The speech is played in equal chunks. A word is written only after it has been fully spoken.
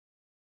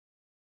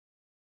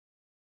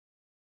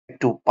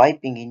To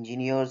piping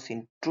engineers.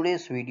 In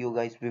today's video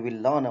guys, we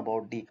will learn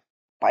about the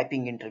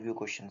piping interview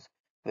questions.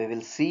 We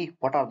will see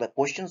what are the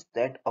questions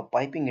that a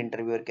piping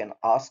interviewer can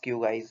ask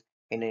you guys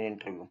in an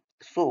interview.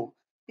 So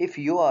if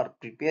you are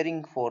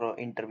preparing for an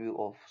interview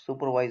of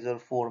supervisor,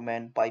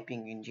 foreman,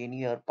 piping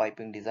engineer,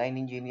 piping design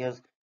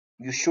engineers,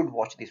 you should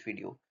watch this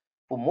video.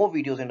 For more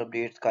videos and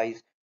updates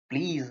guys,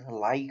 please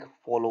like,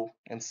 follow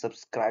and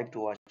subscribe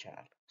to our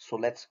channel. So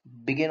let's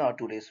begin our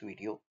today's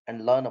video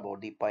and learn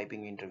about the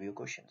piping interview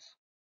questions.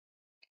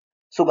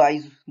 So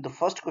guys, the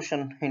first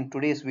question in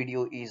today's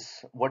video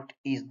is what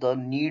is the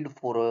need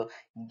for a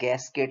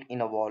gasket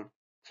in a wall?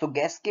 So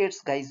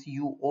gaskets guys,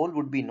 you all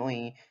would be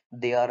knowing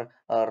they are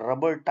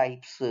rubber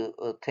types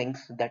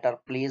things that are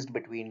placed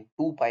between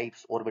two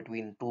pipes or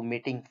between two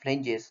mating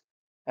flanges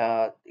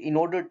in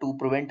order to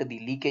prevent the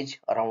leakage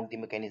around the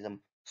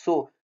mechanism.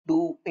 So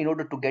in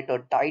order to get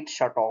a tight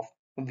shut off,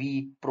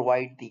 we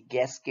provide the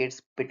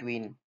gaskets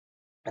between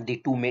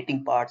the two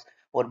mating parts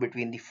or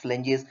between the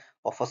flanges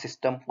of a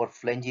system or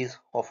flanges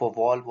of a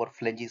valve or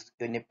flanges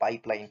in a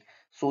pipeline.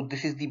 So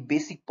this is the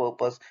basic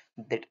purpose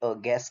that a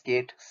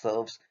gasket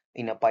serves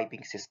in a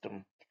piping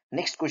system.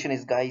 Next question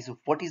is guys,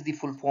 what is the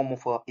full form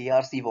of a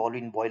ARC valve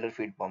in boiler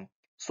feed pump?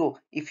 So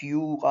if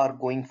you are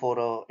going for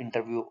a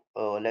interview,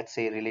 let's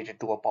say related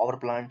to a power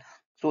plant,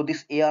 so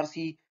this ARC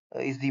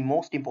is the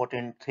most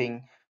important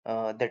thing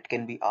that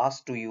can be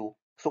asked to you.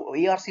 So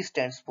ARC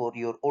stands for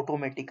your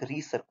automatic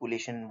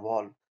recirculation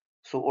valve.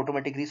 So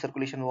automatic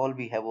recirculation valve,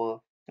 we have a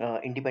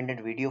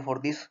independent video for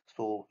this.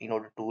 So in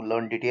order to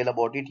learn detail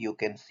about it, you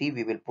can see,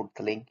 we will put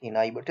the link in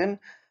I button.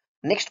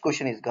 Next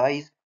question is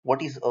guys,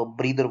 what is a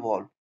breather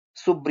valve?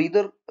 So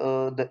breather,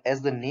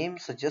 as the name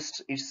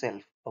suggests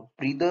itself, a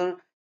breather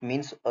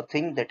means a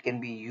thing that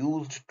can be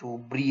used to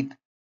breathe.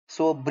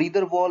 So a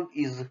breather valve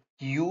is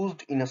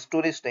used in a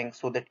storage tank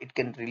so that it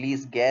can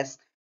release gas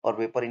or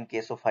vapor in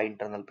case of high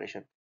internal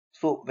pressure.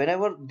 So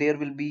whenever there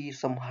will be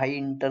some high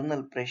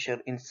internal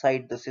pressure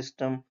inside the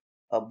system,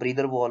 a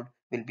breather valve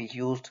will be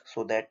used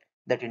so that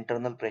that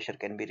internal pressure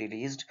can be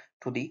released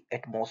to the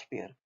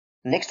atmosphere.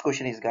 Next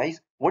question is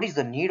guys, what is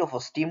the need of a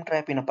steam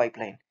trap in a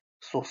pipeline?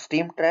 So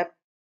steam trap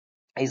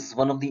is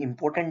one of the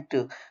important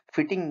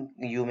fitting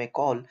you may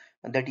call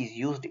that is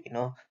used in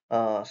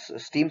a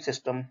steam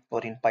system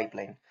or in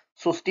pipeline.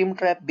 So steam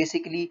trap,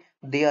 basically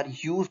they are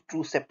used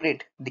to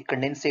separate the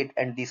condensate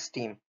and the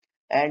steam,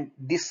 and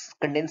this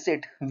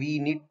condensate we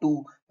need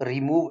to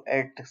remove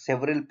at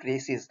several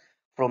places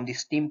from the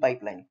steam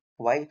pipeline.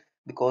 Why?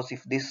 Because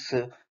if this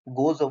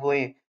goes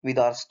away with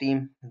our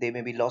steam, there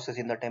may be losses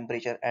in the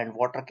temperature and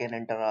water can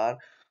enter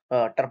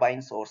our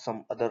turbines or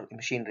some other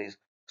machineries.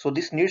 So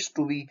this needs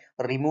to be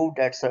removed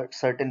at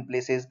certain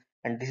places,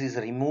 and this is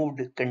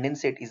removed,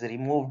 condensate is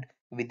removed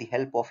with the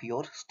help of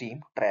your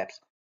steam traps.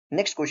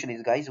 Next question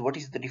is guys, what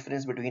is the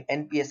difference between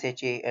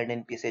NPSHA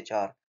and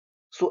NPSHR?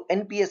 So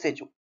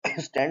NPSH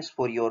stands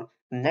for your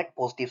net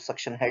positive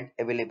suction head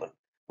available,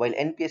 while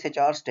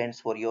NPSHR stands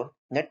for your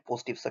net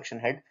positive suction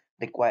head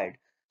required.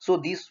 So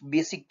these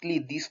basically,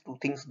 these two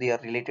things, they are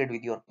related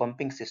with your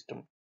pumping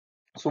system.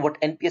 So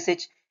what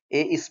NPSH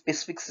A is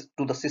specific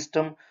to the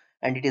system,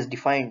 and it is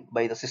defined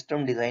by the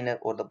system designer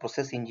or the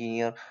process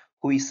engineer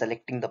who is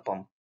selecting the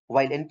pump,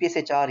 while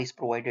NPSHR is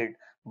provided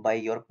by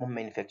your pump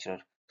manufacturer.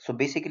 So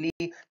basically,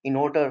 in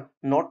order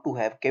not to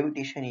have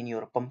cavitation in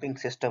your pumping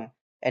system,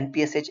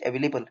 NPSH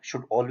available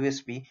should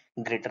always be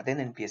greater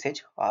than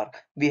NPSHR.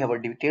 We have a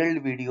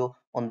detailed video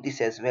on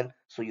this as well,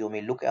 so you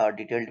may look at our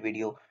detailed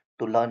video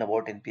to learn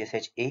about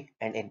NPSHA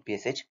and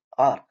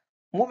NPSHR.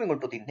 Moving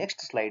on to the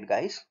next slide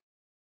guys.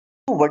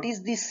 So what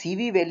is the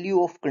CV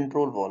value of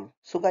control valve?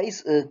 So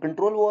guys,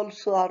 control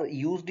valves are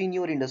used in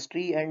your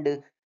industry,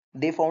 and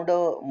they found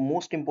a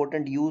most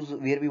important use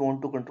where we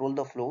want to control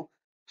the flow.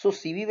 So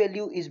CV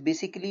value is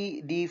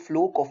basically the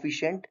flow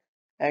coefficient,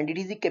 and it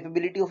is the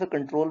capability of a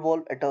control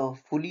valve at a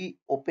fully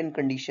open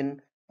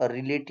condition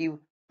relative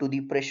to the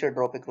pressure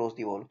drop across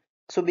the valve.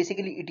 So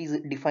basically it is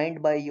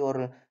defined by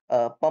your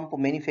pump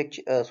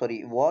manufacturer,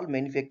 valve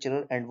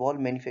manufacturer, and valve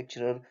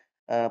manufacturer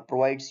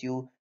provides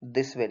you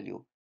this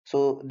value.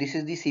 So this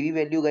is the CV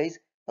value guys.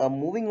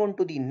 Moving on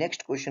to the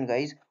next question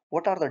guys,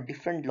 what are the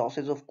different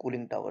losses of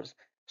cooling towers?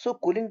 So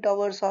cooling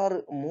towers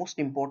are most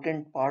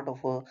important part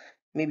of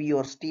maybe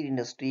your steel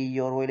industry,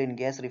 your oil and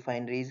gas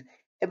refineries.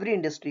 Every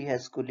industry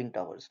has cooling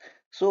towers.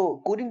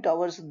 So cooling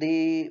towers,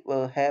 they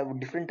have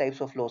different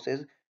types of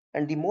losses,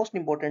 and the most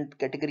important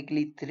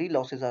categorically three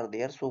losses are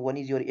there. So one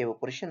is your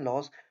evaporation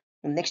loss,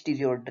 next is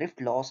your drift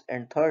loss,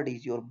 and third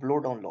is your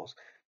blowdown loss.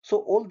 So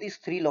all these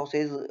three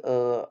losses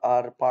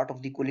are part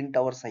of the cooling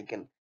tower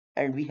cycle,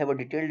 and we have a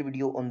detailed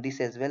video on this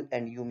as well,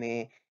 and you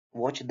may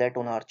watch that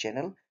on our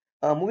channel.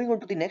 Moving on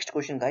to the next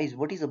question guys,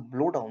 what is a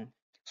blowdown?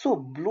 So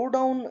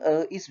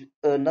blowdown is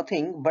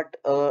nothing but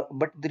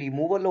the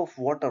removal of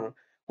water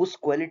whose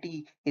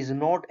quality is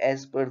not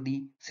as per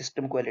the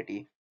system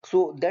quality.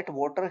 So that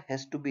water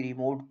has to be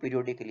removed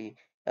periodically.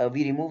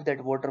 We remove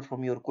that water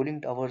from your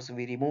cooling towers,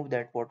 we remove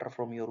that water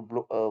from your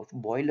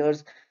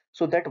boilers.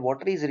 So that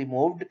water is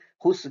removed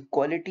whose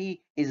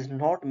quality is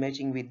not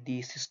matching with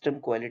the system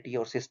quality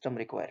or system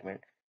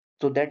requirement.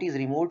 So that is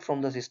removed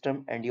from the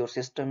system and your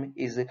system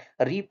is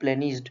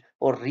replenished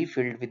or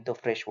refilled with the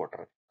fresh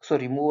water. So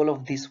removal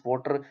of this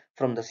water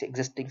from the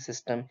existing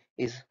system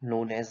is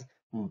known as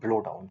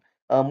blowdown.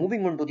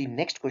 Moving on to the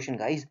next question,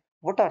 guys.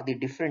 What are the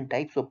different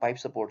types of pipe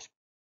supports?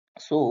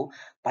 So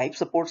pipe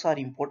supports are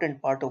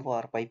important part of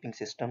our piping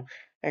system,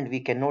 and we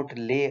cannot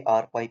lay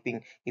our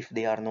piping if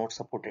they are not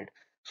supported.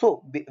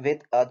 So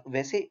with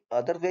वैसे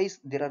otherwise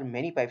there are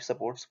many pipe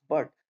supports,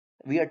 but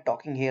we are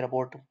talking here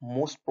about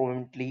most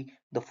prominently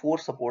the four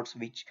supports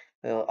which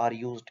are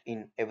used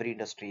in every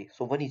industry.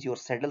 So one is your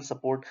saddle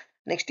support,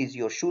 next is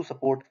your shoe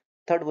support,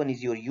 third one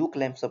is your U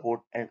clamp support,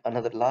 and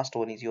another last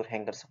one is your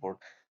hanger support.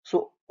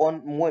 So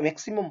on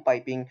maximum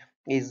piping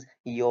is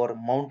your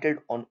mounted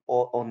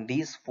on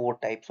these four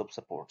types of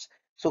supports.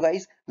 So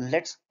guys,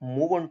 let's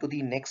move on to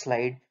the next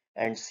slide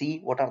and see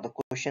what are the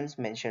questions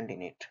mentioned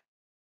in it.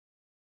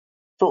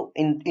 So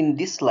in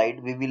this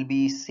slide, we will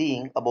be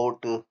seeing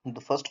about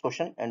the first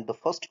question, and the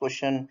first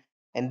question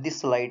in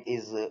this slide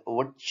is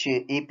which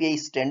API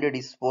standard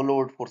is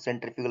followed for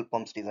centrifugal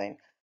pumps design.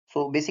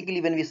 So basically,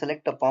 when we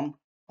select a pump,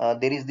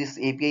 there is this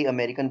API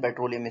American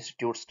Petroleum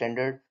Institute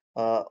standard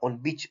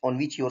on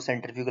which your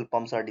centrifugal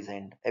pumps are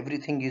designed.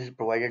 Everything is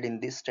provided in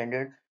this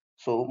standard.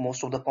 So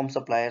most of the pump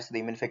suppliers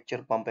they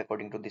manufacture pump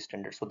according to this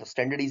standard. So the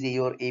standard is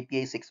your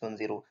API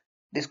 610.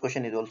 This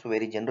question is also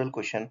very general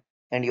question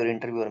and your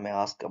interviewer may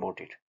ask about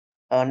it.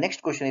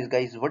 Next question is,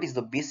 guys, what is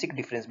the basic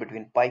difference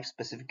between pipe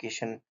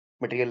specification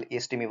material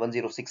ASTM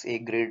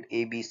 106A grade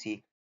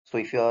ABC? So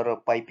if you are a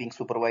piping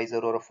supervisor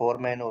or a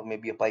foreman or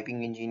maybe a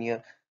piping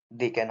engineer,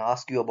 they can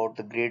ask you about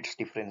the grades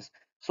difference.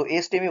 So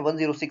ASTM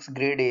 106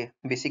 grade A,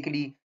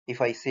 basically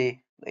if I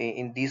say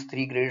in these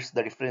three grades,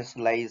 the difference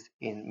lies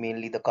in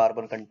mainly the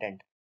carbon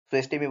content. So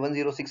ASTM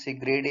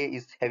 106A grade A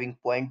is having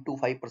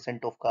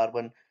 0.25% of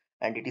carbon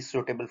and it is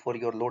suitable for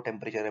your low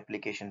temperature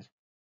applications,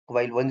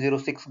 while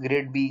 106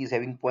 grade B is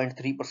having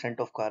 0.3%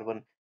 of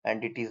carbon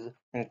and it is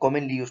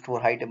commonly used for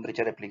high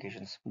temperature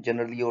applications.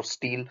 Generally your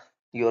steel,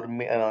 your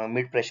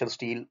mid pressure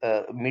steel,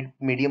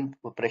 medium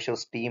pressure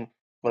steam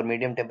or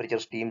medium temperature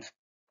steams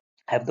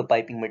have the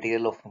piping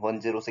material of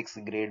 106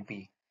 grade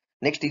B.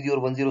 Next is your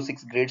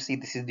 106 grade C.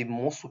 This is the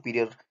most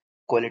superior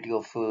quality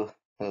of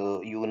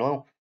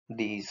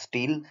the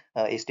steel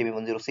STB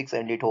 106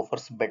 and it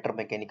offers better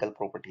mechanical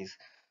properties.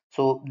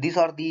 So these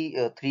are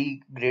the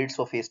three grades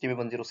of STB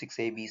 106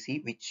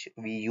 ABC which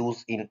we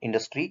use in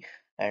industry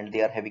and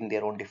they are having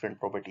their own different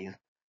properties.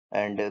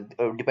 And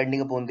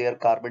depending upon their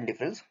carbon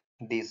difference,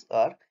 these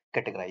are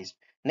categorized.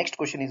 Next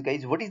question is,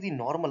 guys, what is the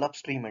normal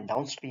upstream and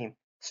downstream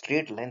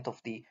straight length of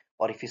the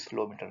orifice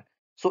flow meter?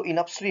 So in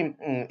upstream,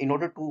 in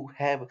order to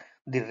have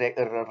the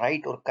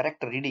right or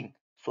correct reading,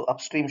 so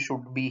upstream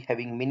should be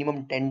having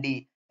minimum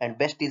 10D and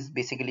best is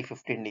basically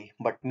 15D,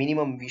 but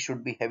minimum we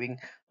should be having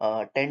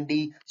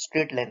 10D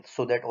straight length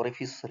so that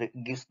orifice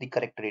gives the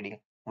correct reading,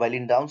 while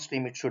in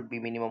downstream it should be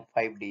minimum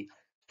 5D.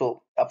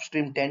 So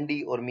upstream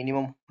 10D or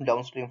minimum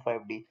downstream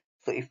 5D.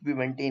 So if we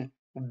maintain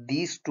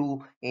these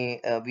two,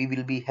 we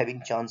will be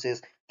having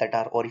chances that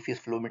our orifice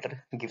flow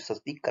meter gives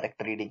us the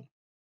correct reading.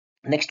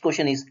 Next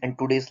question is, and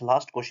today's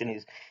last question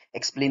is,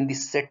 explain the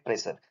set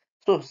pressure.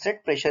 So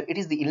set pressure, it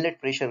is the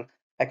inlet pressure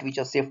at which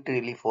a safety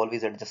relief valve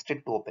is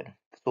adjusted to open.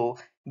 So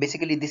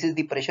basically this is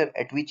the pressure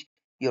at which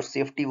your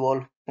safety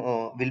valve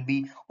will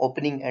be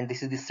opening and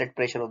this is the set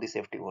pressure of the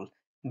safety valve.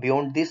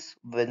 Beyond this,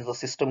 when the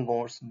system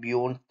goes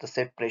beyond the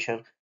set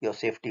pressure, your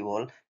safety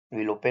valve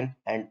will open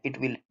and it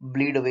will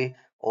bleed away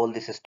all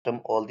the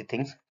system, all the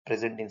things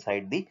present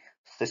inside the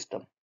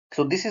system.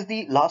 So this is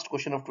the last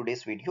question of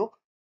today's video.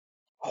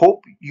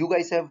 Hope you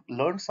guys have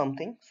learned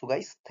something. So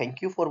guys,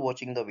 thank you for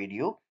watching the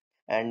video,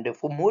 and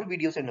for more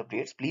videos and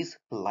updates please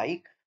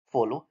like,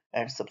 follow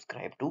and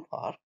subscribe to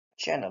our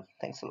channel.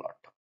 Thanks a lot.